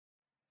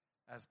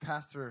As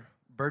Pastor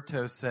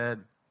Berto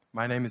said,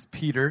 my name is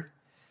Peter,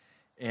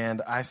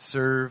 and I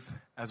serve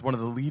as one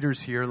of the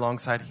leaders here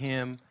alongside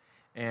him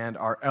and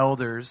our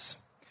elders.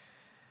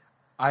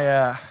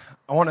 I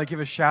want to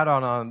give a shout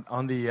out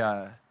on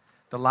the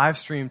live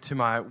stream to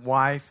my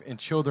wife and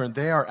children.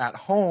 They are at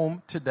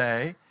home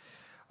today.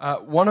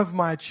 One of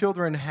my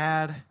children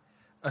had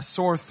a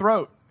sore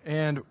throat,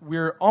 and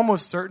we're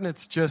almost certain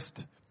it's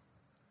just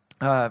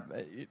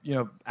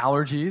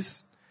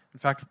allergies. In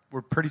fact,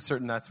 we're pretty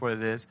certain that's what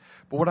it is.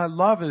 But what I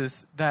love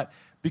is that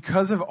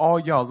because of all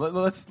y'all,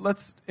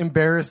 let's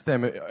embarrass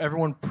them,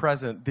 everyone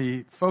present,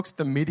 the folks at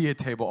the media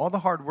table, all the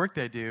hard work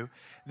they do,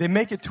 they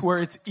make it to where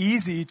it's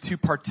easy to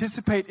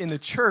participate in the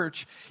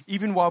church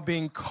even while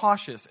being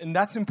cautious. And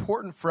that's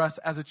important for us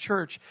as a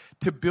church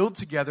to build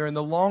together in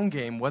the long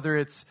game, whether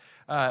it's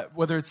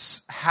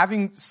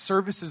having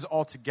services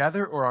all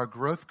together or our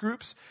growth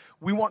groups.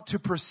 We want to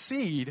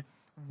proceed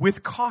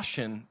with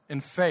caution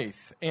and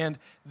faith. And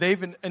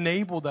they've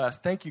enabled us,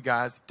 thank you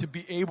guys, to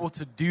be able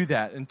to do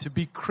that and to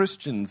be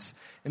Christians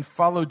and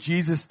follow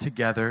Jesus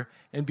together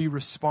and be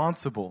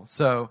responsible.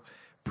 So,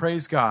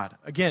 praise God.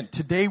 Again,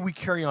 today we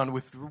carry on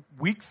with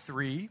week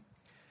 3,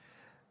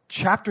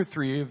 chapter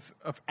 3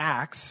 of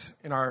Acts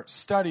in our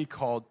study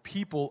called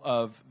People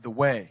of the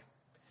Way.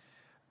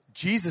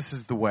 Jesus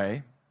is the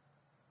way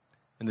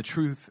and the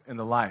truth and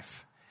the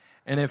life.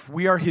 And if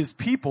we are his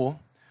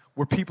people,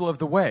 we're people of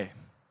the way.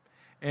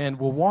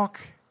 And we'll walk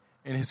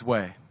in his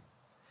way.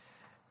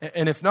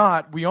 And if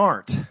not, we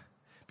aren't.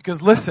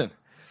 Because listen,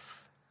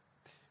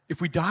 if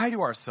we die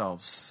to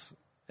ourselves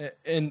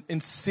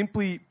and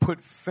simply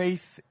put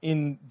faith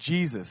in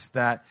Jesus,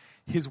 that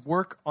his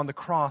work on the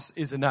cross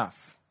is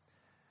enough.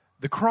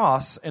 The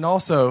cross and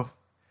also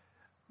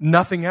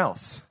nothing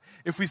else.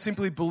 If we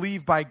simply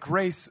believe by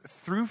grace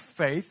through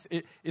faith,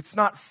 it's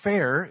not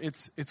fair,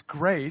 it's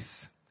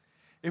grace.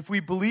 If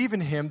we believe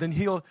in him, then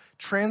he'll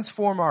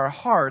transform our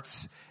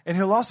hearts and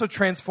he'll also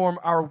transform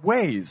our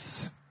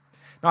ways.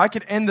 Now, I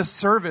could end the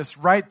service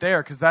right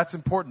there because that's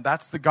important.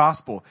 That's the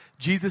gospel.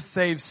 Jesus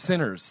saves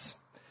sinners.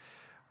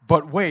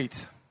 But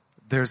wait,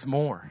 there's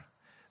more.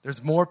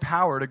 There's more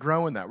power to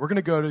grow in that. We're going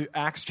to go to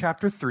Acts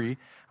chapter 3.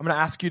 I'm going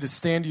to ask you to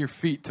stand to your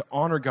feet to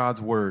honor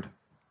God's word.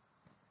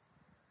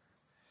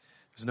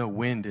 There's no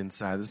wind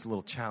inside. This is a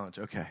little challenge.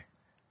 Okay.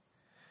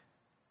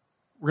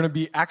 We're going to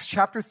be Acts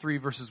chapter 3,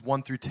 verses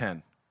 1 through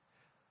 10.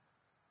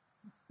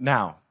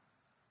 Now,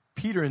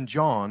 Peter and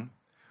John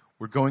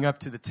were going up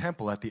to the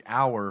temple at the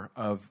hour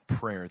of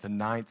prayer, the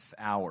 9th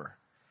hour.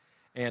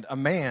 And a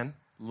man,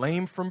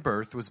 lame from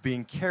birth, was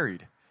being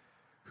carried,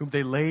 whom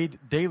they laid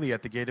daily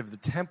at the gate of the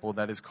temple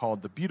that is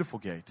called the Beautiful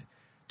Gate,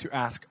 to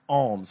ask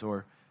alms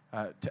or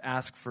to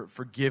ask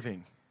for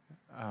giving,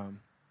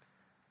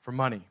 for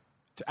money,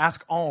 to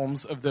ask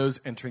alms of those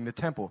entering the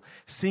temple.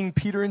 Seeing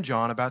Peter and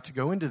John about to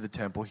go into the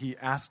temple, he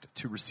asked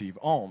to receive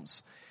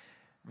alms.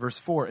 Verse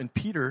 4, and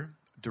Peter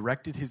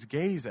directed his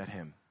gaze at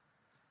him,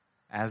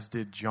 as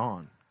did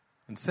John,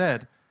 and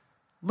said,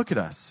 look at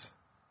us.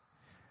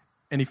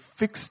 And he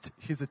fixed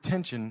his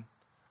attention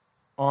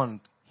on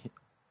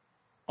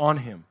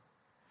him.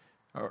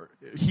 Or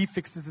he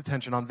fixed his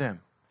attention on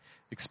them,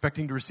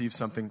 expecting to receive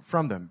something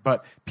from them.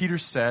 But Peter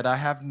said, I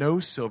have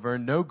no silver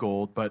and no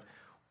gold, but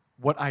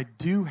what I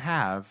do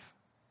have,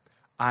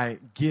 I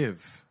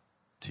give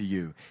to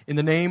you. In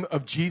the name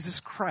of Jesus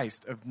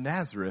Christ of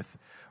Nazareth,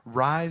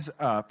 rise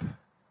up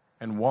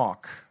and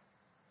walk.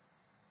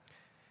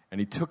 And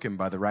he took him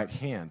by the right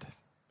hand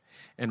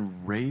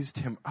and raised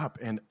him up,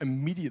 and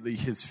immediately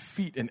his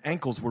feet and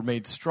ankles were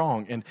made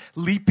strong. And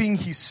leaping,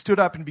 he stood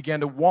up and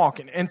began to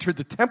walk and entered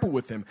the temple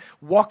with him,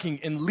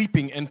 walking and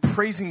leaping and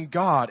praising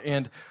God.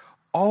 And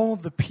all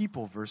the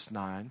people, verse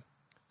 9,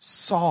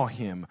 saw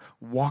him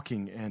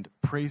walking and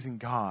praising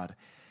God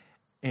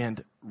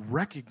and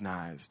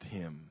recognized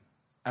him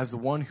as the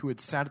one who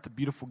had sat at the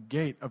beautiful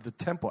gate of the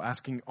temple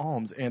asking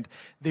alms. And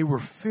they were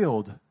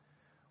filled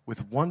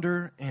with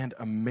wonder and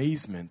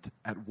amazement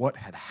at what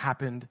had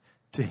happened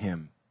to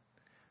him.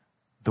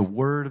 The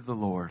word of the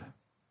Lord.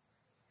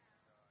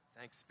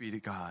 Thanks be to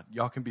God.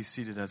 Y'all can be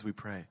seated as we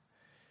pray.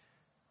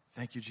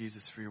 Thank you,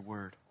 Jesus, for your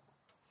word.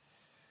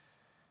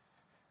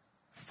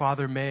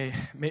 Father, may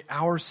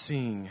our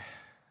seeing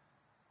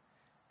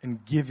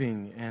and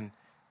giving and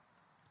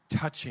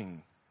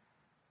touching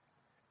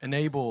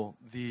enable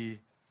the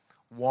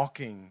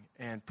walking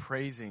and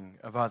praising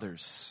of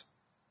others,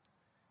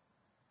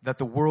 that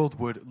the world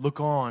would look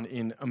on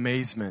in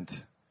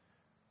amazement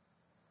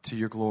to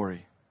your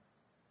glory.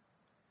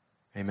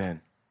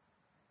 Amen.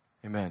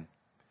 Amen.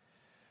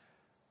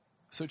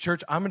 So,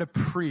 church, I'm going to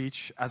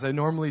preach, as I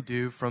normally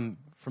do, from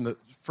the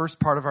first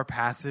part of our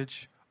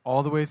passage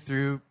all the way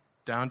through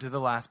down to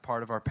the last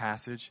part of our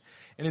passage.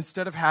 And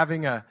instead of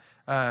having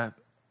a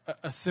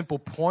simple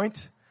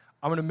point,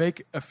 I'm going to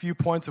make a few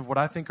points of what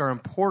I think are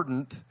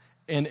important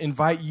and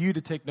invite you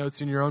to take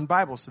notes in your own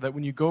Bible so that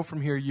when you go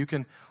from here, you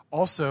can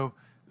also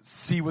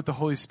see what the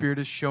Holy Spirit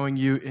is showing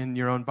you in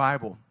your own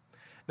Bible.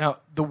 Now,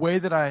 the way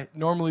that I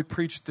normally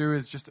preach through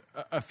is just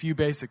a few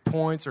basic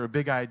points or a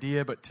big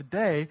idea, but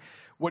today,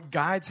 what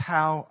guides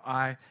how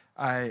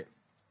I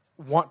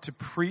want to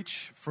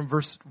preach from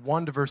verse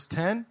 1 to verse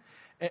 10,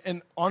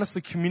 and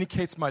honestly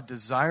communicates my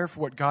desire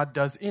for what God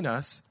does in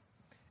us,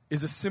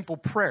 is a simple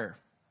prayer.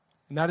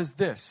 And that is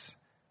this: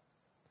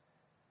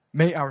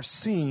 may our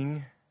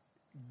seeing,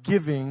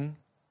 giving,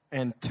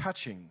 and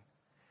touching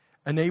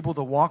enable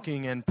the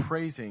walking and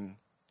praising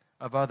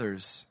of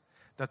others,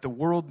 that the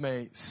world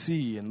may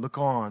see and look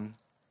on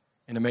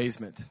in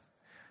amazement.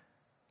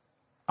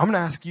 I'm going to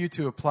ask you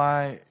to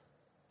apply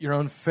your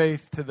own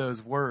faith to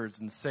those words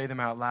and say them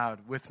out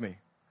loud with me.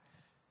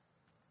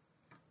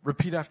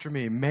 Repeat after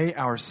me. May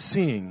our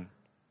seeing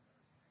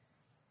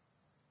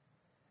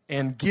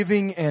and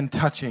giving and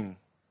touching.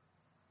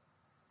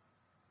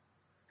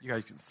 You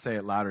guys can say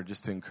it louder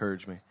just to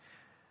encourage me.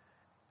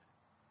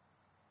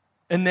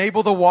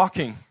 Enable the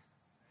walking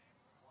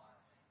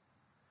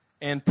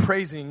and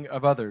praising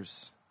of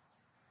others,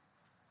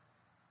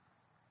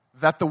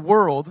 that the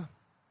world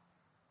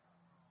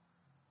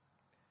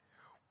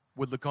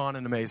would look on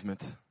in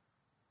amazement.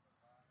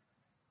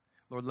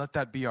 Lord, let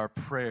that be our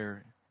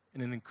prayer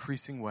in an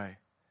increasing way.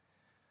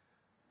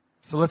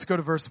 So let's go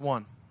to verse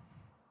 1.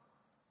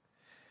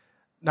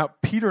 Now,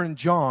 Peter and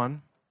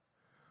John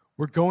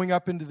were going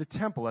up into the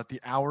temple at the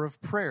hour of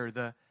prayer,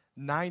 the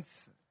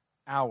 9th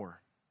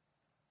hour.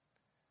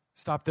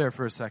 Stop there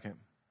for a second.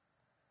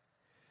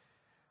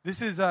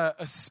 This is a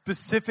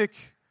specific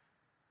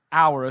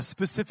hour, a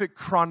specific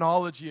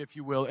chronology, if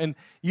you will. And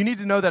you need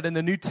to know that in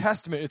the New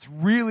Testament, it's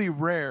really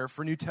rare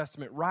for New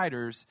Testament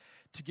writers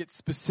to get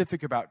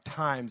specific about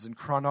times and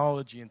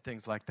chronology and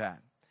things like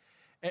that.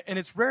 And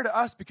it's rare to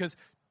us because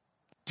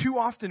too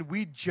often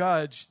we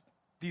judge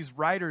these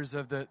writers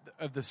of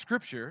the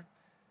Scripture,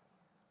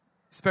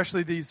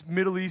 especially these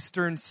Middle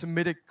Eastern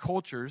Semitic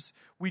cultures,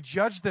 we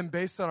judge them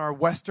based on our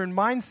Western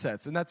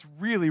mindsets, and that's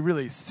really,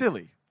 really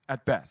silly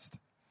at best.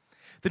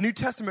 The New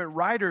Testament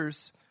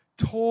writers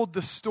told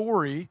the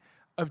story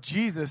of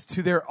Jesus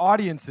to their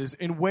audiences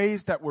in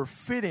ways that were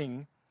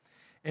fitting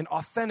and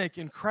authentic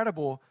and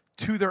credible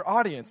to their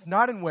audience,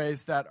 not in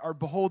ways that are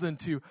beholden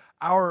to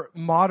our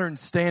modern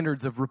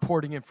standards of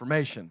reporting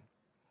information.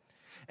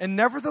 And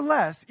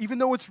nevertheless, even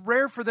though it's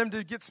rare for them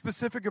to get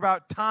specific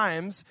about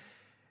times,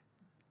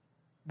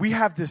 we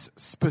have this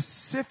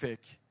specific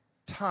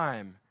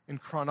time in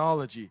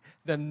chronology,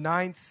 the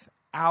 9th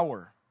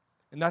hour.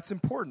 And that's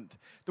important.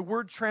 The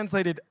word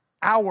translated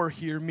hour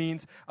here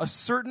means a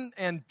certain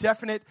and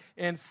definite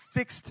and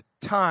fixed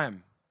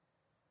time.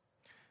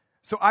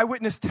 So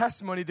eyewitness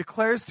testimony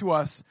declares to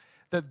us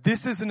that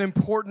this is an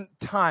important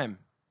time.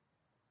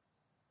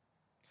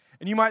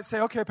 And you might say,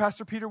 okay,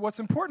 Pastor Peter, what's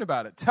important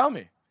about it? Tell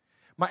me.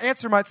 My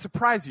answer might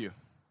surprise you.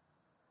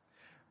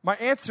 My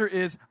answer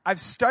is,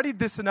 I've studied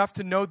this enough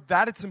to know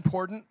that it's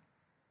important,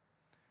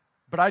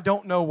 but I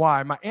don't know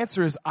why. My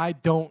answer is, I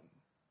don't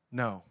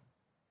know.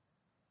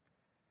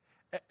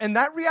 And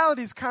that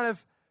reality is kind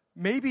of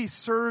maybe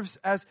serves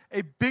as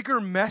a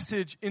bigger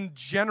message in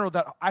general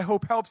that I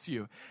hope helps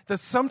you. That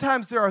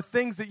sometimes there are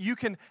things that you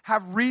can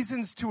have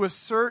reasons to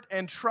assert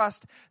and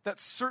trust that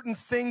certain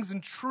things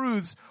and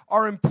truths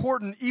are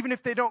important, even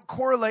if they don't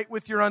correlate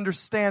with your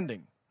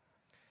understanding.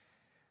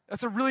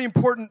 That's a really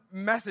important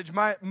message.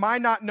 My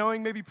not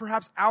knowing, maybe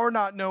perhaps our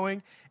not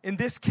knowing, in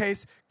this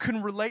case,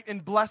 can relate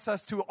and bless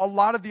us to a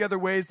lot of the other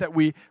ways that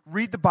we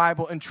read the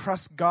Bible and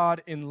trust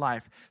God in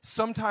life.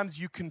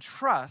 Sometimes you can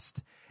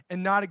trust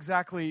and not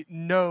exactly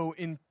know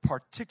in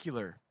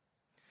particular.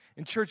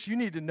 In church, you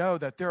need to know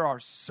that there are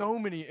so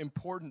many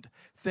important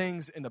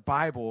things in the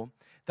Bible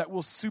that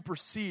will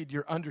supersede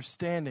your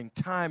understanding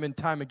time and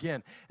time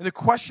again. And the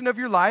question of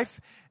your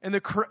life and the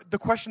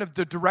question of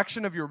the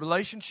direction of your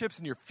relationships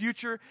and your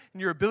future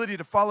and your ability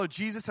to follow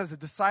Jesus as a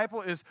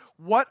disciple is,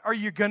 what are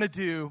you going to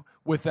do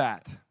with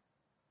that?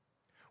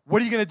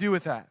 What are you going to do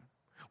with that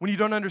when you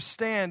don't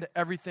understand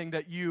everything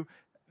that you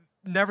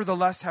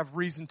nevertheless have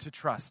reason to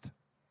trust?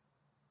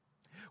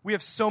 We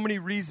have so many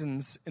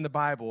reasons in the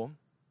Bible,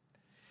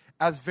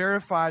 as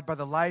verified by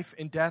the life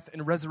and death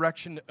and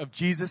resurrection of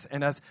Jesus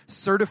and as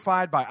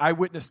certified by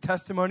eyewitness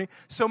testimony,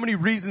 so many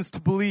reasons to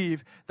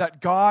believe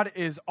that God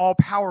is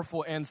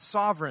all-powerful and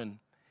sovereign.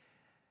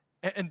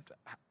 And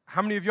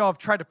how many of y'all have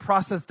tried to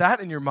process that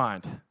in your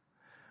mind?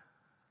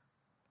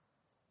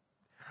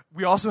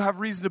 We also have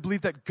reason to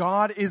believe that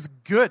God is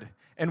good.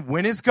 And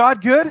when is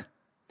God good?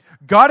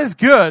 God is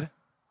good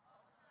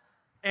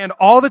and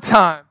all the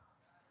time.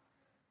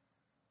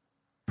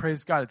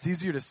 Praise God. It's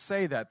easier to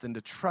say that than to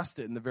trust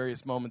it in the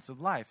various moments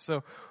of life.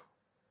 So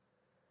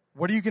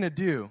what are you going to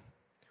do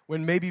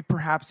when maybe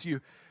perhaps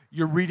you're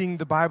reading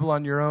the Bible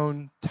on your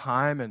own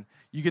time and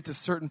you get to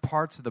certain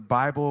parts of the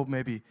Bible,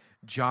 maybe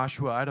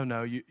Joshua, I don't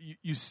know. You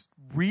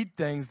read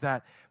things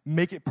that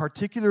make it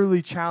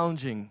particularly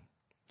challenging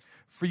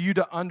for you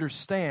to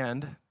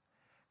understand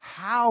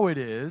how it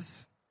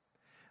is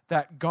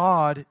that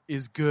God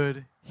is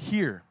good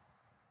here.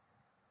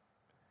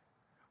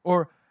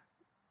 Or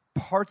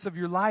parts of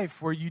your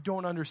life where you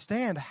don't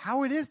understand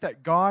how it is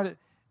that God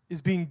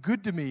is being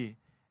good to me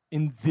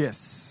in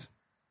this.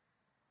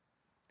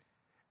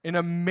 And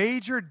a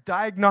major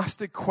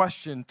diagnostic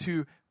question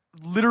to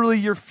literally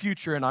your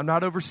future, and I'm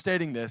not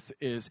overstating this,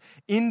 is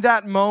in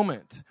that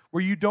moment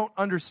where you don't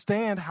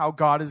understand how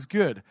God is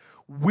good,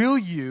 will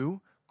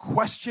you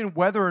question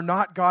whether or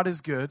not God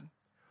is good,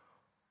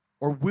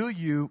 or will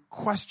you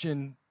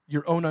question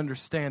your own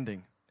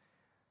understanding?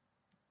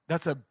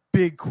 That's a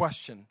big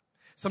question.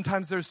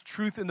 Sometimes there's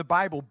truth in the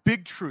Bible,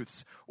 big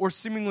truths, or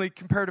seemingly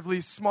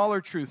comparatively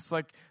smaller truths,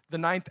 like the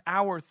 9th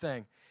hour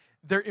thing.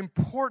 They're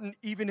important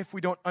even if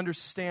we don't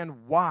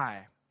understand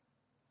why.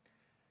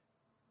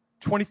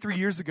 23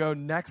 years ago,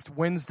 next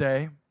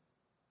Wednesday,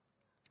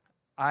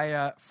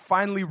 I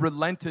finally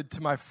relented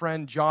to my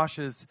friend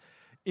Josh's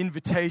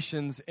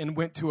invitations and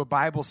went to a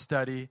Bible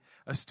study,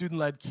 a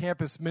student-led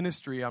campus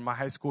ministry on my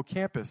high school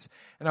campus.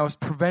 And I was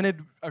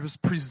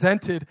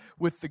presented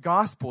with the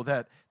gospel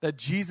that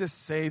Jesus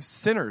saves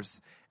sinners.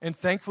 And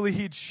thankfully,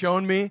 he'd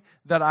shown me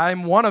that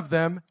I'm one of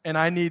them and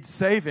I need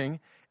saving.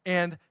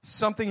 And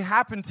something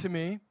happened to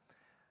me,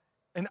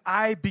 and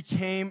I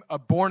became a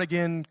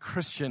born-again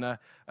Christian, a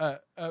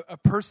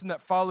person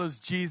that follows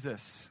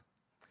Jesus.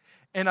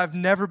 And I've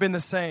never been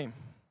the same.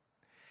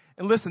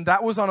 And listen,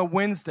 that was on a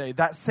Wednesday.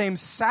 That same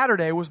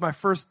Saturday was my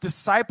first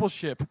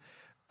discipleship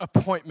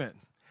appointment,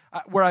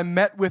 where I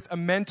met with a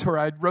mentor.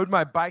 I rode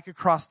my bike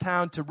across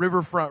town to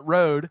Riverfront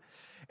Road,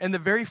 and the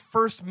very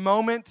first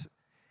moment,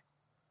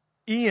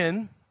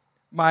 Ian,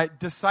 my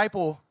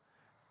disciple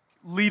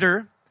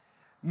leader,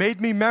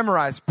 made me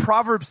memorize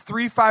Proverbs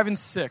 3, 5, and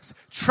 6.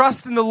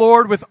 Trust in the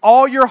Lord with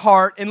all your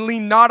heart and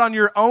lean not on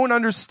your own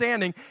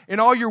understanding. In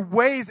all your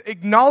ways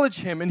acknowledge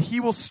him, and he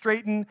will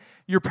straighten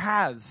your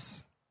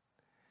paths.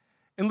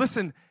 And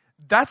listen,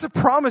 that's a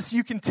promise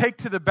you can take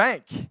to the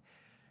bank.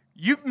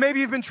 You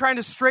maybe have been trying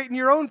to straighten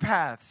your own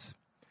paths.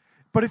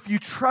 But if you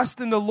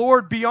trust in the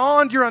Lord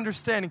beyond your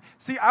understanding.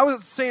 See, I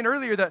was saying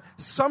earlier that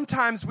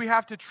sometimes we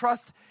have to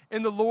trust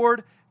in the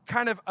Lord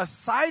kind of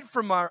aside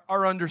from our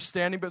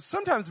understanding, but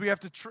sometimes we have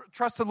to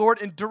trust the Lord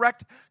in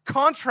direct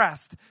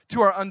contrast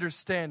to our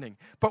understanding.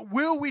 But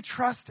will we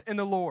trust in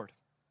the Lord?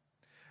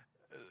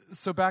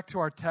 So back to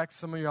our text,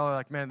 some of y'all are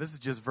like, man, this is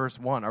just verse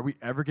 1. Are we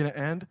ever going to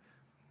end?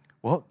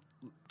 Well,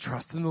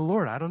 trust in the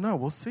Lord. I don't know.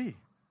 We'll see.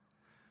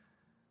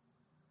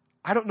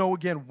 I don't know,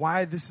 again,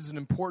 why this is an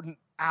important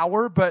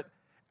hour, but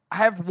I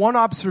have one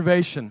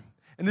observation,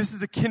 and this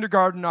is a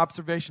kindergarten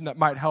observation that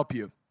might help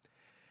you.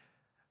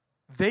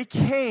 They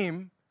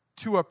came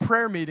to a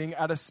prayer meeting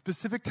at a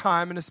specific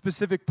time in a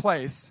specific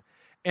place,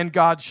 and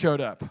God showed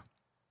up.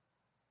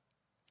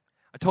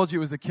 I told you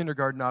it was a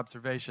kindergarten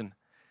observation.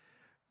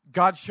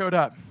 God showed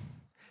up.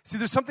 See,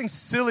 there's something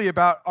silly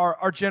about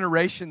our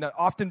generation that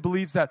often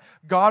believes that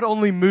God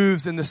only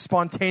moves in the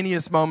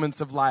spontaneous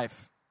moments of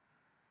life.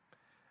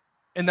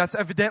 And that's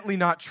evidently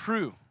not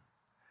true.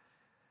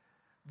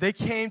 They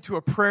came to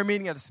a prayer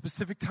meeting at a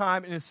specific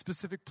time in a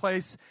specific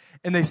place,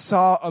 and they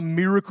saw a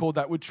miracle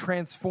that would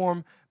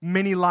transform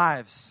many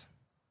lives.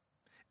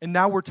 And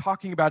now we're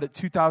talking about it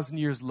 2,000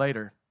 years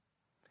later.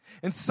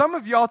 And some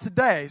of y'all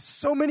today,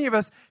 so many of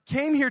us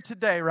came here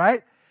today,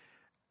 right?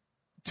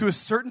 To a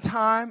certain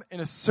time, in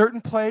a certain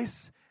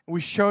place, and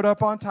we showed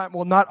up on time.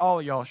 Well, not all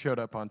of y'all showed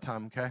up on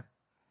time, okay?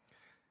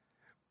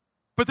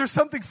 But there's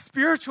something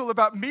spiritual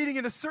about meeting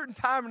in a certain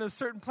time in a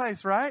certain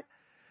place, right?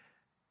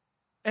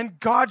 And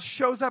God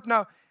shows up.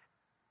 Now,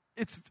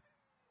 it's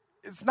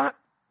not,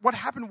 what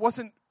happened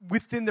wasn't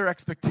within their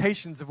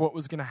expectations of what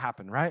was going to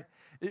happen, right?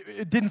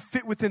 It didn't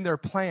fit within their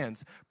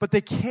plans. But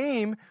they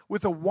came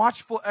with a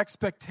watchful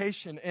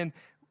expectation and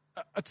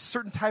a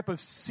certain type of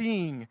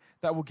seeing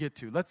that we'll get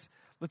to. Let's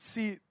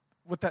see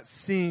what that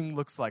seeing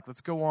looks like.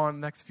 Let's go on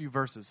next few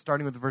verses,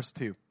 starting with verse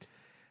 2.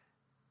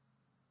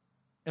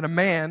 And a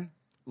man,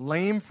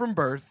 lame from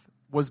birth,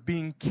 was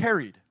being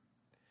carried,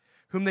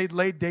 whom they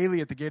laid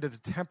daily at the gate of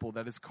the temple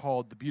that is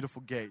called the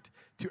Beautiful Gate,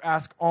 to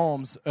ask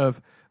alms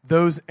of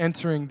those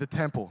entering the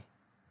temple.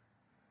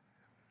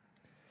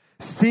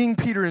 Seeing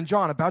Peter and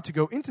John about to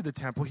go into the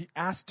temple, he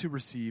asked to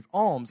receive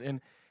alms,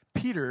 and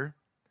Peter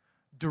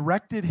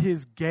directed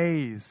his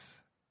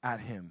gaze at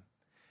him.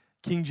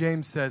 King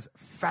James says,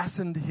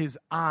 fastened his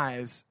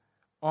eyes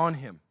on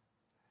him,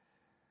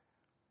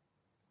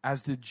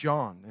 as did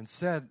John, and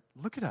said,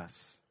 look at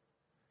us.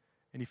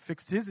 And he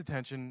fixed his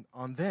attention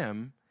on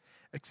them,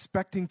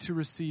 expecting to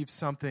receive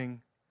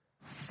something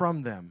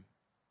from them.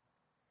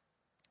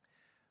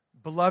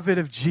 Beloved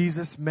of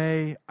Jesus,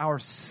 may our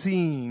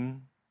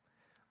seeing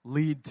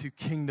lead to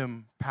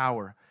kingdom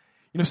power.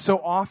 You know, so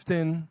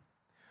often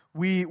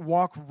we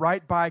walk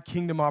right by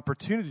kingdom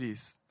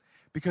opportunities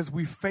because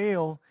we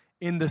fail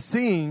in the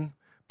seeing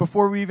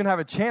before we even have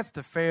a chance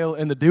to fail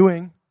in the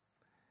doing.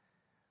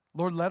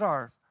 Lord, let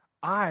our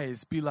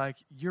eyes be like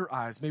your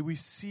eyes. May we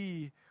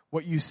see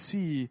what you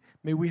see.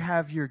 May we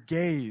have your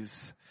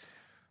gaze.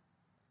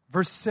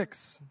 Verse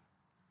 6,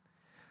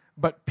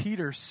 but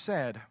Peter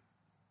said,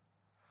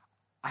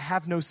 I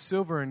have no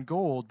silver and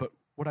gold, but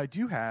what I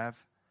do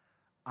have,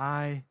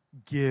 I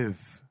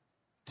give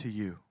to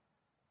you.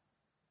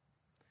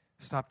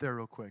 Stop there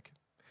real quick.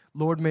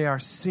 Lord, may our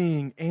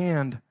seeing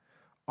and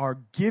our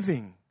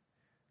giving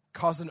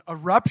cause an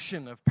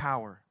eruption of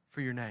power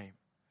for your name.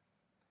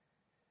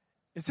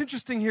 It's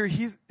interesting here,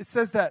 it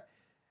says that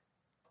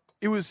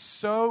it was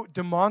so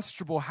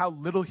demonstrable how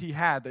little he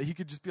had that he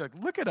could just be like,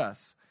 look at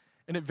us.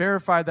 And it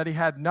verified that he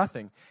had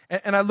nothing.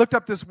 And I looked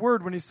up this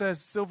word when he says,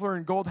 silver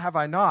and gold have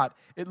I not.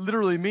 It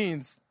literally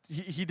means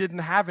he didn't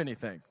have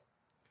anything.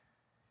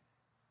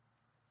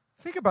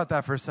 Think about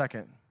that for a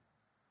second.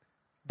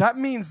 That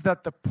means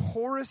that the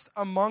poorest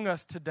among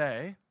us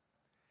today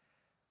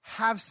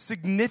have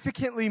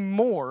significantly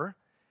more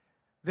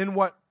than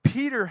what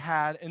Peter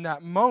had in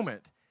that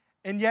moment.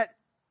 And yet,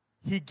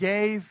 he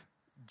gave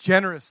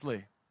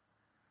generously.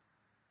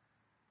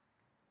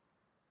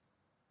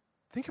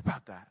 Think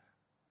about that.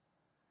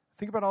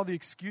 Think about all the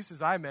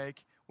excuses I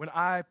make when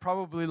I,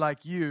 probably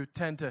like you,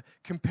 tend to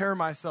compare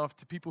myself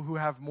to people who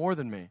have more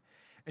than me.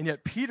 And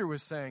yet Peter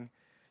was saying,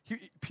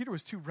 Peter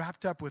was too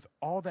wrapped up with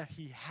all that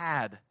he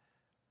had.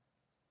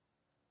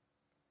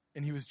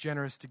 And he was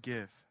generous to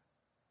give.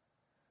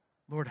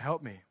 Lord,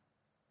 help me.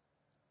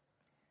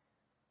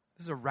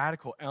 This is a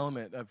radical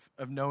element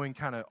of knowing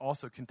kind of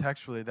also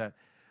contextually that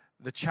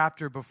the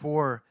chapter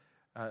before,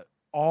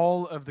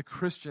 all of the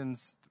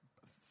Christians,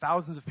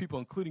 thousands of people,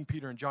 including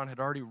Peter and John, had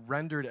already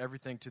rendered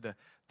everything to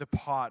the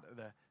pot,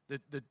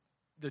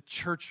 the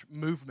church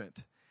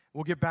movement.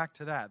 We'll get back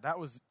to that. That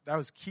was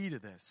key to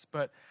this.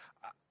 But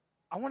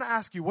I want to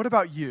ask you, what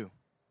about you?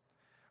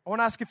 I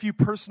want to ask a few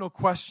personal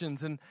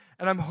questions, and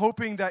I'm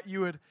hoping that you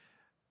would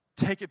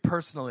take it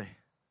personally.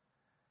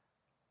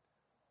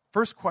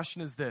 First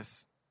question is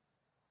this.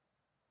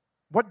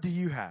 What do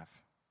you have?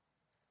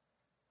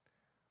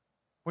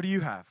 What do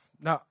you have?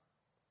 Now,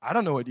 I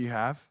don't know what you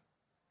have.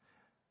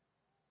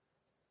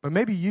 But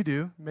maybe you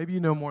do. Maybe you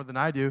know more than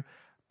I do.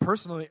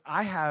 Personally,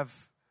 I have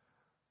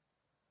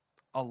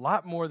a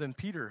lot more than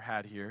Peter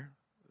had here.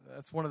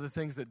 That's one of the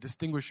things that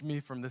distinguished me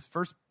from this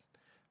first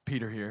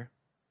Peter here.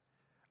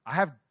 I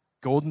have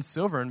gold and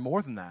silver and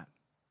more than that.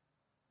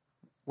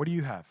 What do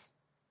you have?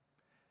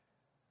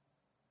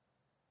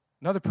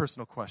 Another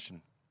personal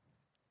question.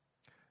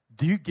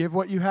 Do you give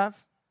what you have?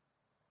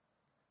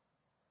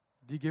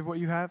 Do you give what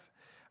you have?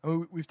 I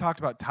mean, we've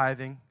talked about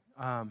tithing,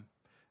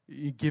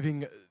 you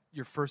giving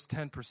your first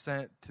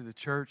 10% to the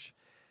church.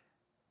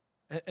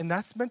 And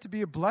that's meant to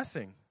be a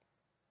blessing.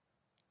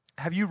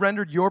 Have you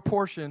rendered your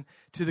portion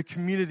to the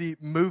community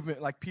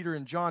movement like Peter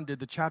and John did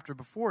the chapter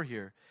before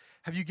here?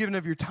 Have you given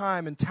of your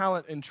time and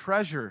talent and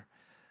treasure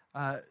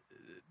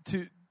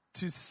to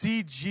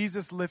see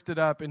Jesus lifted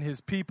up in his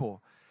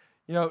people?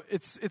 You know,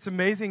 it's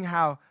amazing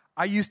how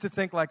I used to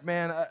think like,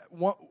 man,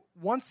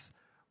 once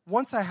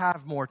I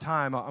have more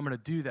time, I'm going to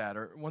do that.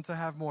 Or once I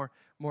have more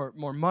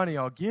money,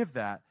 I'll give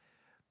that.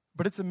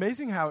 But it's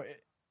amazing how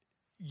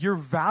your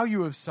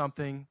value of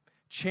something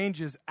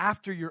changes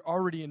after you're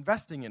already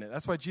investing in it.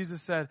 That's why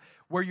Jesus said,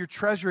 where your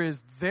treasure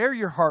is, there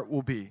your heart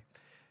will be.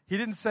 He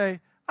didn't say,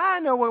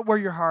 I know where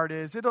your heart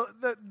is.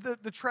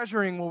 The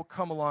treasuring will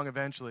come along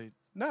eventually.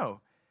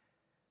 No.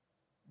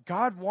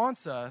 God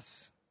wants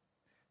us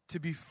to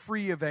be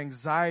free of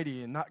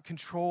anxiety and not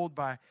controlled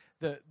by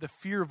the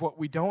fear of what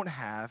we don't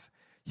have.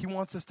 He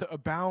wants us to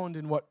abound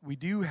in what we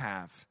do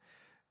have.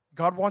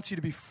 God wants you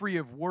to be free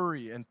of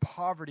worry and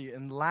poverty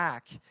and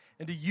lack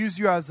and to use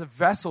you as a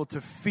vessel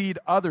to feed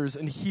others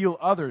and heal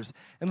others.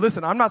 And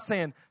listen, I'm not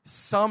saying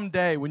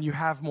someday when you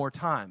have more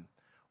time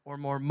or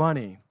more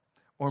money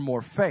or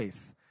more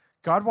faith.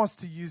 God wants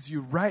to use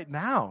you right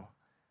now,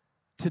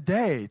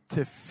 today,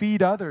 to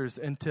feed others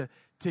and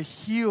to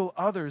heal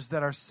others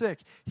that are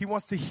sick. He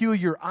wants to heal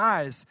your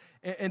eyes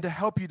and to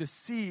help you to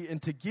see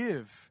and to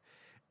give.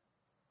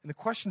 And the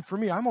question for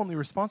me, I'm only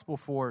responsible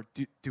for,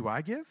 do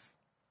I give?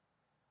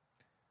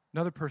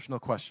 Another personal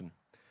question.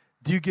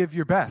 Do you give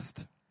your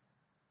best?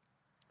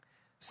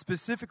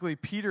 Specifically,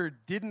 Peter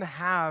didn't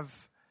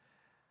have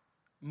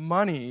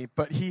money,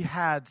 but he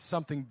had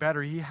something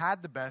better. He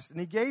had the best, and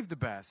he gave the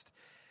best.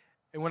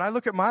 And when I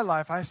look at my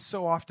life, I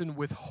so often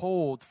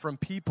withhold from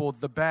people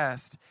the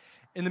best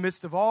in the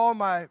midst of all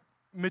my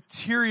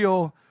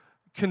material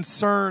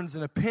concerns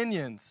and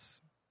opinions.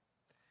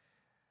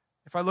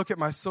 If I look at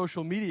my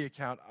social media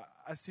account,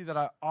 I see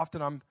that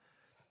I'm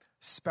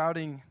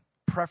spouting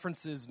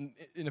preferences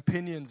and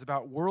opinions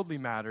about worldly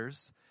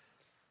matters,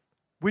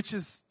 which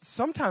is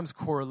sometimes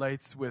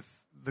correlates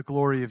with the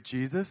glory of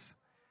Jesus,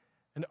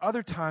 and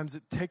other times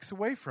it takes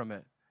away from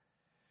it.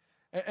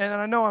 And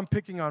I know I'm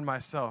picking on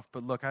myself,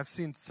 but look, I've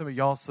seen some of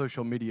y'all's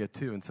social media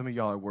too, and some of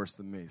y'all are worse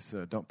than me,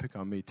 so don't pick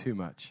on me too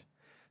much.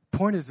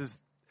 Point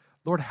is,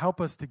 Lord,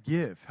 help us to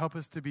give. Help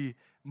us to be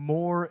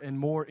more and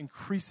more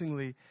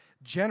increasingly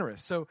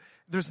generous. So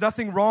there's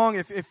nothing wrong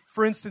if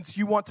for instance,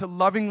 you want to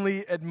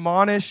lovingly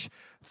admonish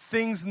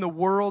things in the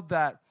world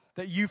that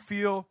you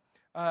feel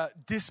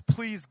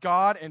displease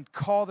God and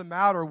call them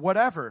out or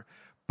whatever.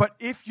 But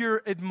if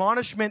your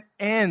admonishment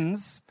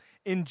ends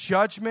in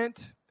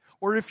judgment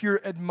or if your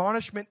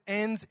admonishment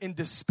ends in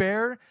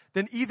despair,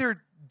 then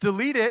either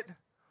delete it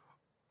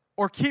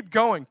or keep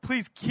going.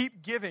 Please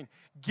keep giving.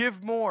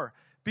 Give more.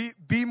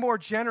 Be more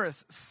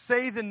generous.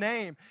 Say the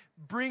name.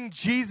 Bring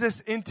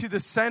Jesus into the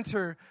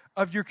center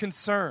of your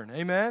concern.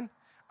 Amen?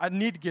 I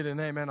need to get an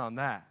amen on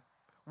that.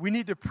 We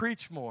need to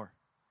preach more.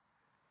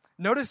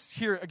 Notice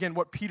here, again,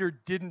 what Peter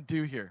didn't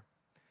do here.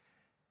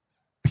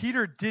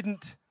 Peter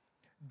didn't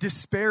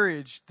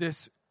disparage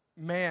this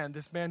man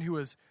who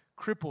was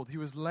crippled, he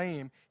was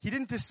lame. He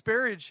didn't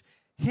disparage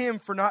him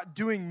for not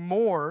doing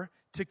more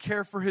to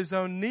care for his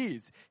own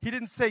needs. He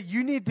didn't say,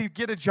 you need to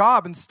get a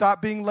job and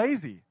stop being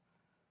lazy.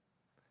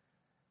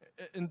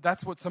 And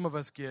that's what some of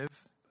us give.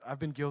 I've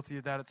been guilty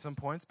of that at some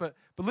points. But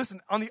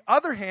listen, on the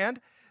other hand,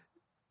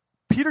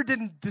 Peter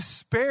didn't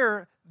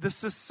despair the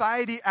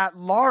society at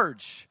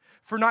large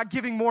for not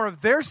giving more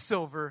of their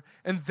silver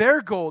and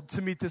their gold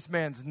to meet this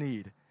man's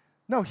need.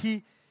 No,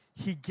 he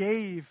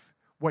gave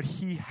what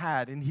he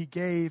had, and he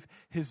gave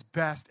his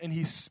best, and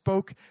he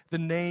spoke the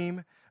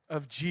name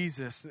of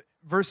Jesus.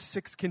 Verse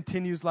 6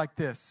 continues like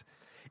this.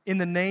 In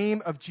the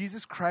name of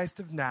Jesus Christ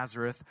of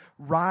Nazareth,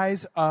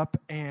 rise up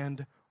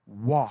and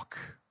walk.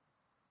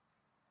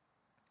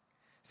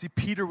 See,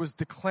 Peter was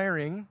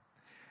declaring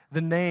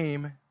the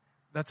name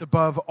that's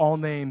above all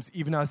names,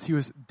 even as he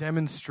was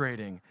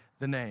demonstrating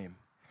the name.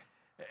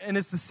 And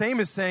it's the same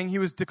as saying he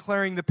was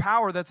declaring the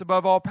power that's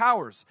above all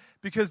powers,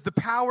 because the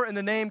power and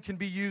the name can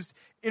be used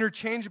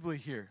interchangeably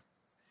here.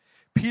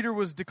 Peter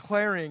was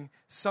declaring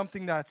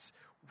something that's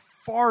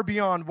far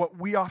beyond what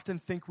we often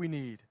think we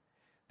need,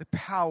 the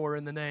power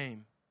in the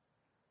name.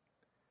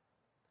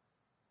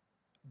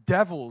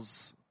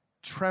 Devils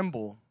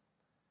tremble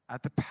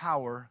at the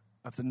power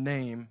of the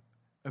name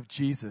of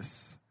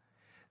Jesus.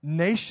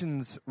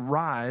 Nations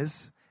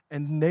rise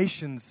and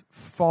nations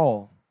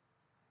fall.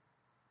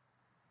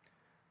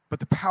 But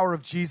the power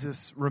of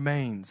Jesus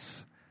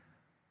remains.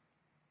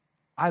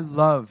 I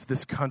love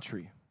this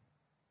country.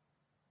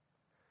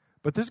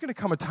 But there's going to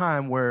come a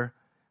time where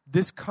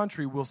this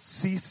country will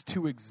cease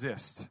to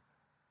exist.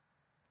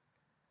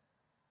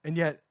 And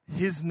yet,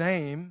 his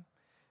name,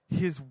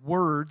 his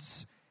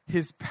words,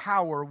 his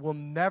power will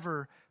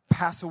never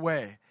pass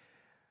away.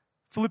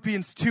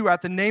 Philippians 2,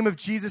 at the name of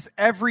Jesus,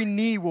 every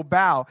knee will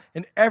bow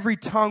and every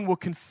tongue will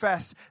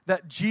confess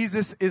that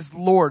Jesus is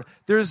Lord.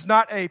 There is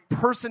not a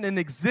person in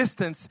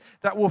existence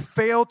that will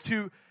fail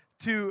to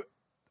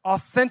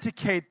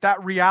authenticate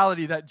that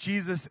reality that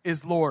Jesus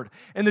is Lord.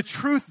 And the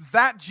truth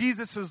that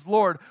Jesus is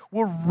Lord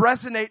will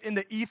resonate in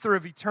the ether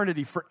of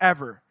eternity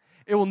forever.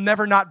 It will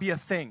never not be a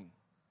thing.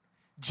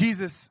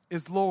 Jesus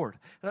is Lord.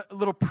 A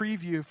little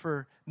preview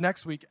for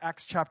next week,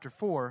 Acts chapter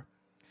 4.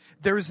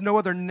 There is no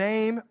other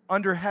name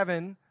under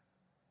heaven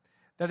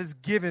that is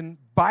given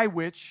by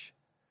which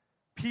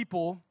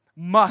people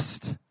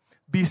must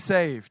be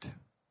saved.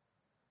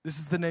 This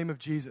is the name of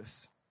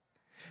Jesus.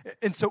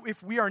 And so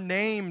if we are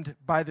named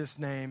by this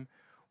name,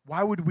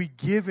 why would we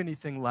give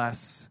anything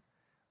less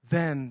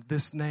than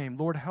this name?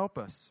 Lord, help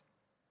us.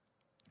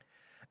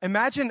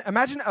 Imagine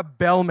a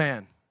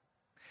bellman.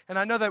 And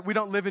I know that we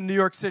don't live in New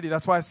York City.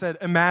 That's why I said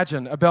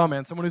imagine a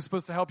bellman, someone who's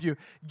supposed to help you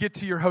get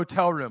to your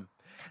hotel room.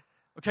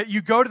 Okay,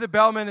 you go to the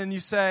bellman and you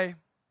say,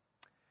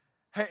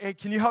 hey,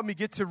 can you help me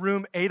get to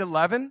room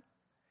 811?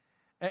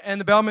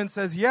 And the bellman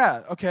says,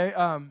 yeah, okay.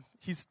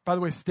 He's, by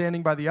the way,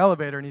 standing by the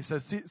elevator, and he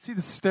says, see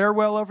the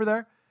stairwell over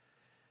there?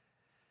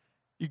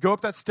 You go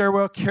up that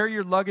stairwell, carry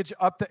your luggage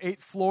up the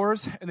 8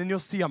 floors, and then you'll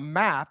see a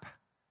map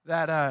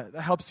that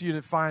helps you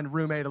to find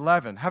room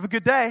 811. Have a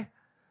good day.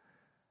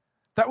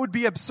 That would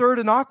be absurd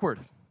and awkward,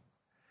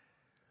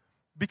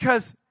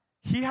 because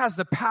he has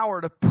the power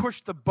to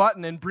push the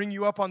button and bring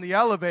you up on the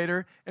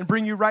elevator and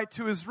bring you right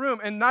to his room.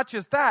 And not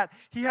just that,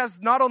 he has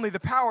not only the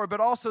power,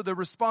 but also the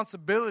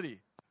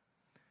responsibility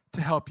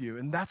to help you.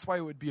 And that's why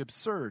it would be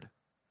absurd.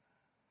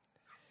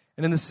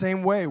 And in the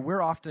same way,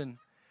 we're often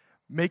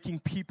making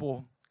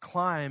people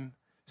climb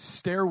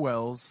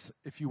stairwells,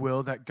 if you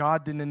will, that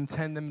God didn't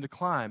intend them to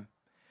climb.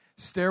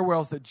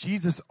 Stairwells that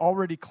Jesus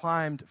already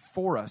climbed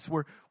for us.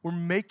 We're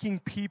making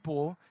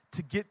people,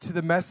 to get to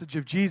the message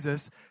of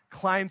Jesus,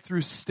 climb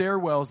through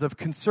stairwells of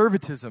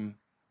conservatism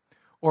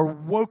or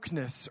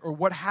wokeness or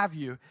what have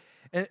you.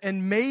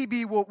 And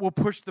maybe we'll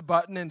push the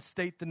button and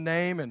state the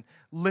name and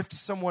lift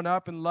someone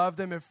up and love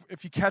them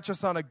if you catch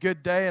us on a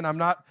good day and I'm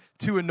not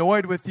too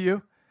annoyed with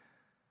you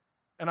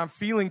and I'm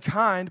feeling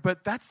kind,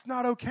 but that's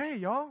not okay,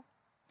 y'all.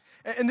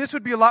 And this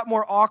would be a lot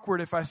more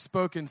awkward if I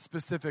spoke in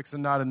specifics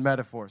and not in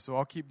metaphor, so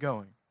I'll keep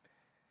going.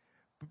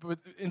 But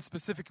in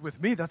specific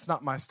with me, that's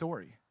not my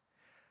story.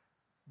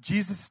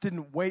 Jesus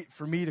didn't wait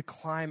for me to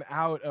climb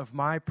out of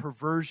my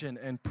perversion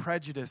and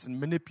prejudice and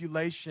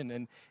manipulation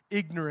and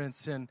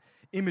ignorance and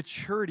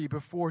immaturity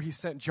before he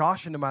sent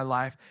Josh into my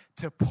life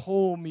to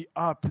pull me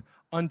up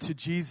unto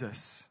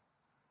Jesus.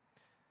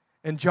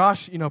 And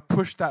Josh,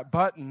 pushed that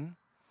button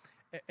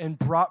and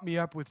brought me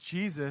up with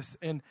Jesus.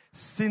 And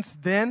since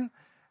then,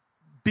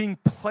 being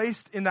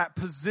placed in that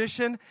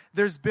position,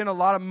 there's been a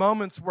lot of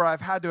moments where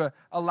I've had to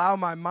allow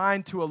my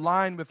mind to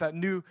align with that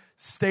new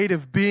state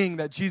of being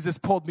that Jesus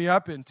pulled me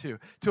up into,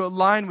 to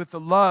align with the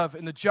love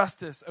and the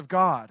justice of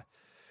God.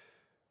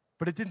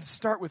 But it didn't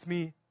start with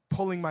me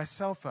pulling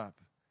myself up.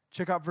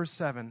 Check out verse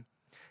 7.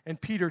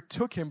 And Peter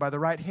took him by the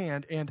right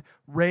hand and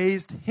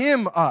raised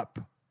him up.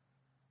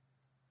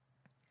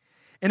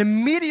 And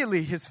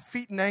immediately his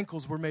feet and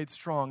ankles were made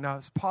strong. Now,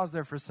 let's pause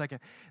there for a second.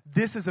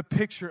 This is a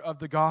picture of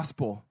the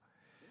gospel.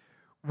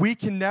 We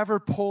can never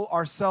pull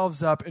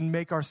ourselves up and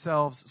make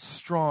ourselves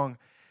strong.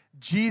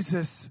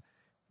 Jesus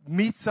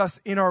meets us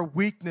in our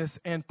weakness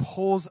and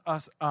pulls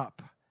us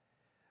up.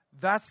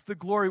 That's the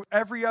glory.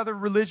 Every other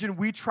religion,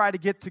 we try to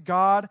get to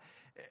God,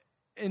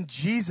 and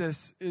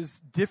Jesus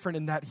is different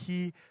in that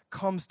he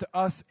comes to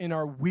us in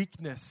our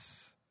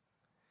weakness.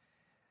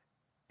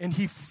 And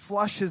he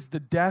flushes the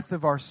death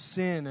of our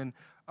sin and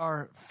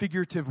our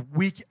figurative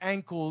weak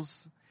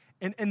ankles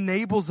and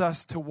enables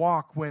us to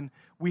walk when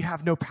we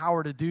have no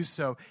power to do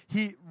so.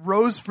 He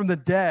rose from the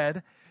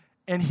dead,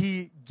 and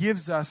he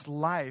gives us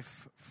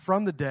life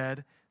from the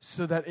dead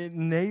so that it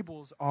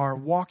enables our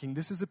walking.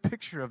 This is a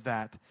picture of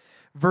that.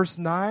 Verse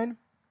 9,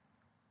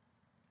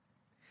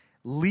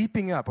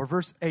 leaping up, or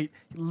verse 8,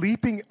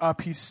 leaping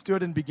up, he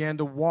stood and began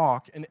to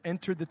walk and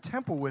entered the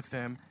temple with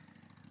them,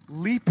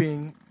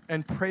 leaping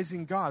and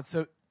praising God.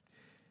 So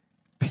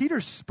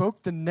Peter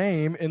spoke the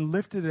name and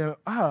lifted him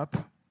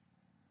up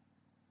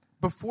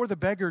before the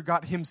beggar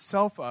got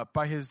himself up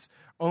by his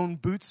own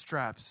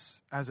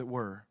bootstraps, as it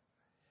were.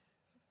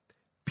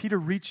 Peter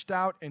reached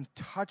out and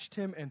touched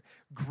him and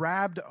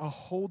grabbed a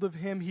hold of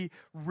him. He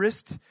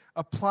risked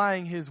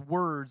applying his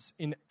words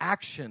in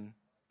action.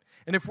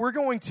 And if we're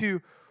going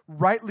to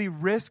rightly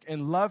risk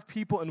and love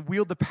people and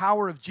wield the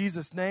power of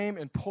Jesus' name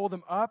and pull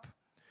them up,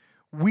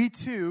 we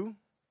too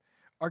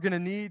are going to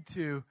need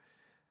to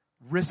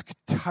risk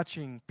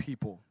touching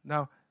people.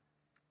 Now,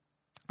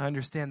 I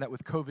understand that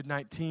with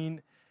COVID-19,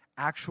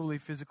 actually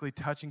physically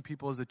touching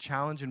people is a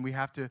challenge, and we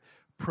have to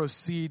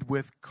proceed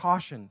with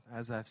caution,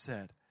 as I've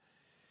said.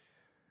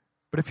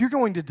 But if you're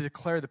going to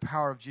declare the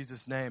power of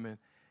Jesus' name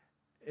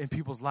in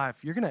people's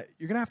life, you're gonna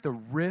have to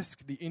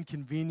risk the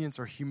inconvenience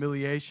or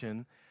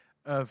humiliation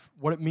of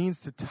what it means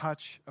to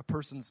touch a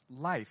person's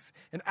life.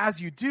 And as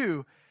you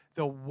do,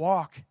 they'll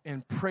walk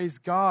and praise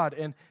God.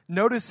 And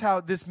notice how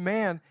this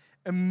man,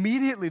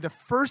 immediately, the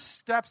first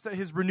steps that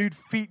his renewed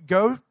feet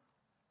go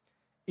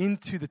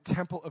into the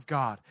temple of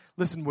God.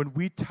 Listen, when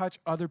we touch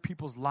other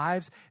people's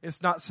lives,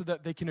 it's not so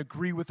that they can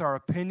agree with our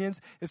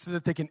opinions. It's so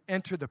that they can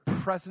enter the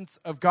presence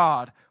of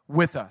God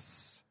with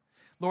us.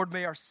 Lord,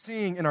 may our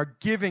seeing and our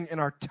giving and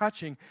our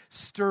touching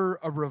stir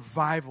a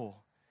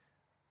revival.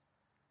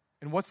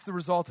 And what's the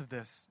result of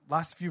this?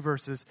 Last few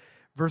verses.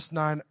 Verse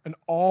 9, and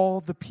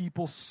all the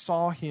people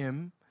saw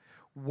him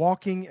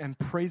walking and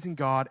praising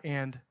God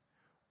and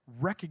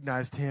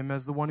recognized him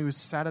as the one who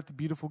sat at the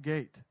beautiful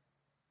gate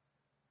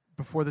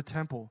before the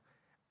temple,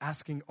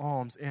 asking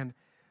alms, and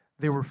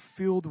they were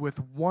filled with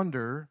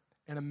wonder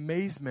and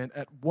amazement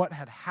at what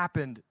had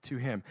happened to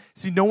him.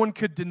 See, no one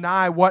could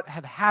deny what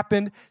had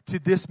happened to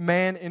this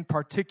man in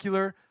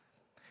particular.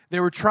 They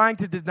were trying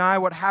to deny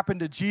what happened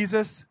to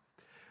Jesus,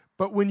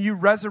 but when you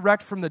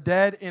resurrect from the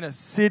dead in a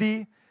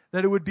city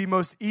that it would be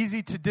most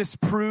easy to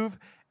disprove,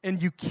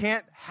 and you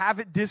can't have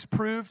it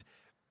disproved,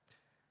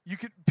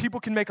 people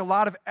can make a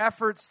lot of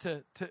efforts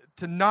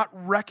to not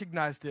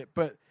recognize it,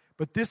 but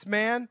this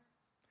man,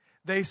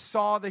 they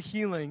saw the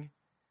healing.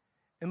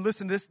 And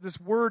listen, this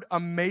word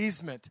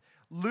amazement,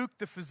 Luke,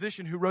 the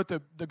physician who wrote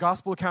the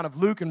gospel account of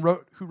Luke and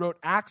who wrote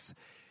Acts,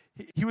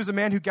 he was a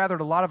man who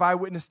gathered a lot of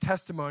eyewitness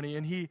testimony,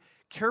 and he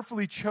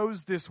carefully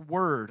chose this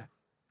word.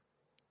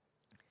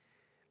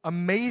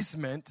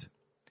 Amazement,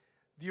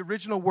 the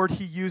original word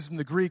he used in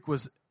the Greek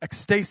was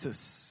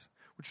ecstasis,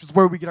 which is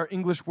where we get our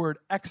English word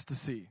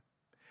ecstasy.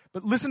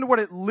 But listen to what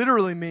it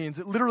literally means.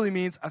 It literally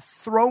means a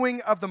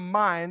throwing of the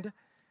mind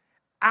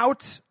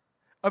out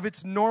of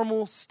its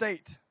normal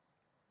state.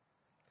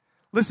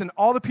 Listen,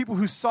 all the people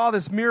who saw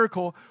this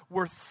miracle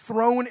were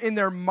thrown in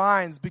their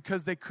minds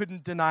because they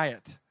couldn't deny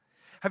it.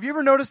 Have you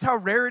ever noticed how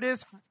rare it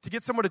is to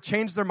get someone to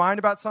change their mind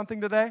about something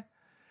today?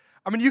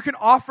 I mean, you can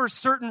offer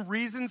certain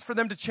reasons for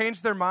them to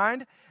change their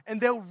mind,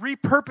 and they'll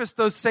repurpose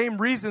those same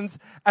reasons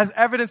as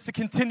evidence to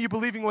continue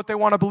believing what they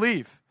want to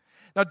believe.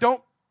 Now,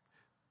 don't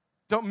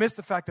miss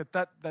the fact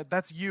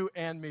that's you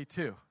and me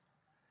too.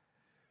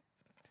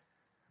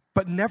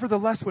 But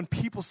nevertheless, when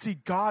people see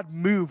God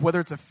move,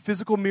 whether it's a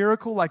physical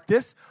miracle like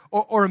this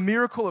or a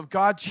miracle of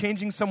God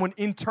changing someone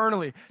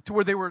internally to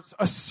where they were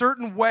a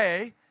certain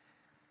way,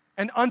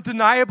 and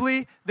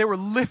undeniably they were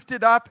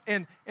lifted up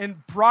and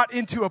brought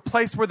into a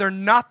place where they're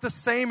not the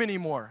same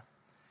anymore,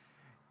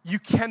 you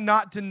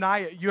cannot deny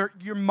it.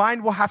 Your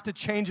mind will have to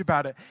change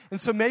about it. And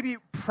so maybe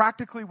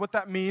practically what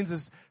that means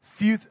is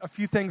a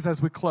few things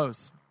as we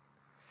close.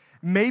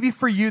 Maybe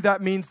for you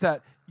that means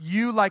that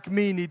you, like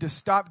me, need to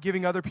stop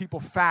giving other people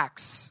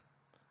facts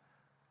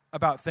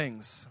about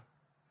things.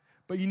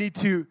 But you need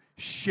to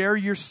share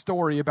your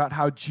story about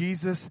how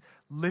Jesus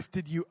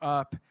lifted you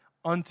up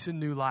unto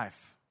new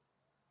life.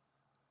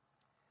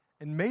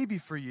 And maybe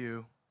for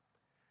you,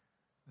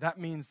 that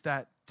means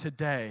that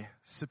today,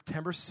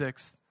 September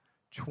 6th,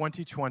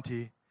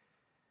 2020,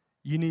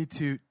 you need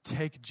to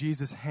take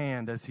Jesus'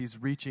 hand as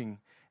he's reaching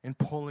and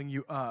pulling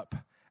you up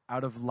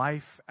out of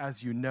life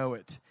as you know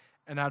it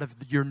and out of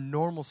your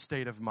normal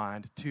state of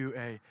mind to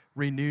a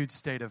renewed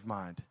state of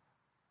mind.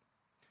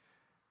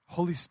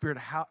 Holy Spirit,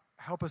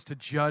 help us to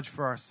judge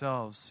for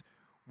ourselves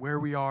where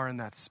we are in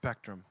that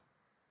spectrum.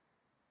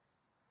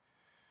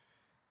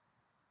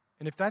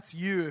 And if that's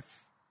you,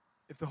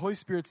 if the Holy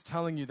Spirit's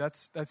telling you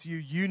that's you,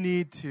 you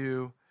need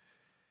to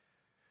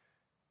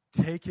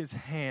take his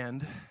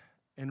hand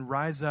and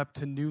rise up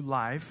to new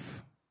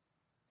life.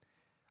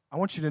 I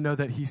want you to know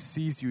that he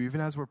sees you,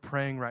 even as we're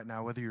praying right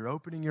now, whether you're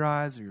opening your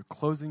eyes or you're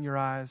closing your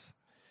eyes.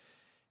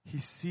 He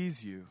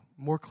sees you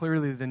more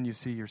clearly than you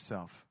see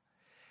yourself.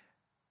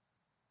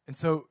 And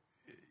so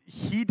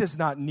he does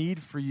not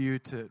need for you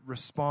to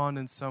respond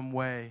in some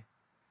way.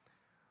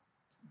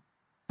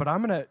 But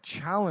I'm going to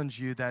challenge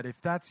you that if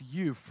that's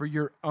you, for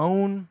your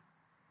own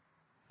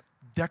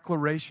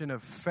declaration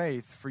of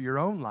faith for your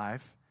own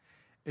life,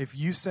 if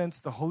you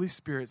sense the Holy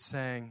Spirit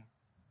saying,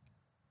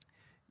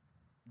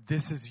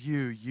 this is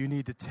you, you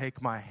need to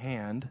take my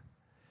hand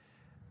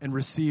and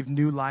receive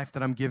new life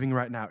that I'm giving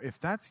right now. If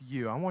that's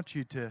you, I want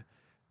you to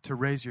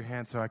raise your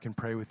hand so I can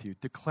pray with you.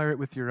 Declare it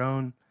with your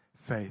own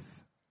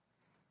faith.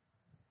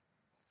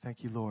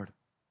 Thank you, Lord.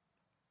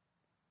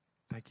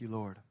 Thank you,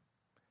 Lord.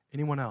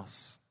 Anyone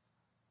else?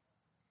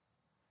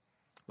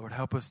 Lord,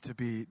 help us to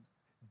be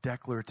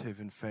declarative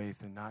in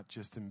faith and not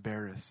just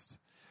embarrassed.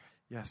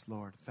 Yes,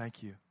 Lord.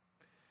 Thank you.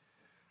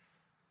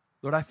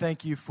 Lord, I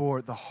thank you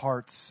for the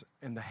hearts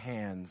and the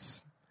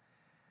hands.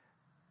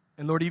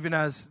 And Lord, even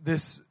as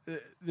this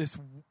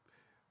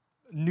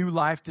new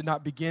life did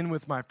not begin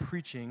with my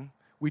preaching,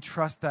 we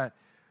trust that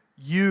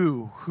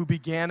you, who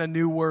began a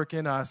new work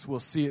in us, will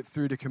see it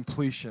through to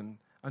completion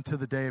until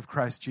the day of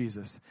Christ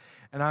Jesus.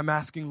 And I'm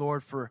asking,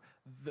 Lord, for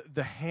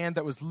the hand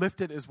that was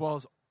lifted as well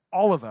as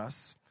all of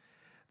us,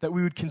 that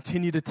we would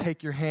continue to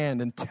take your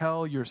hand and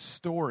tell your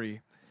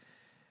story.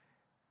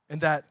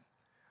 And that,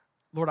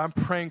 Lord, I'm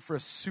praying for a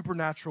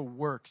supernatural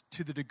work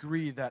to the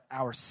degree that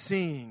our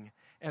seeing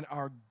and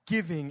our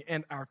giving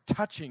and our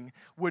touching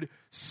would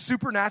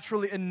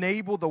supernaturally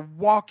enable the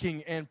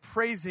walking and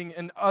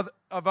praising of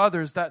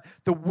others, that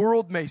the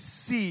world may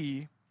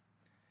see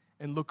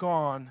and look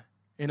on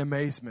in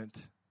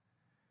amazement.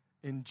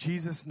 In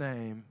Jesus'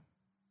 name,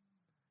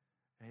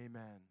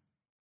 amen.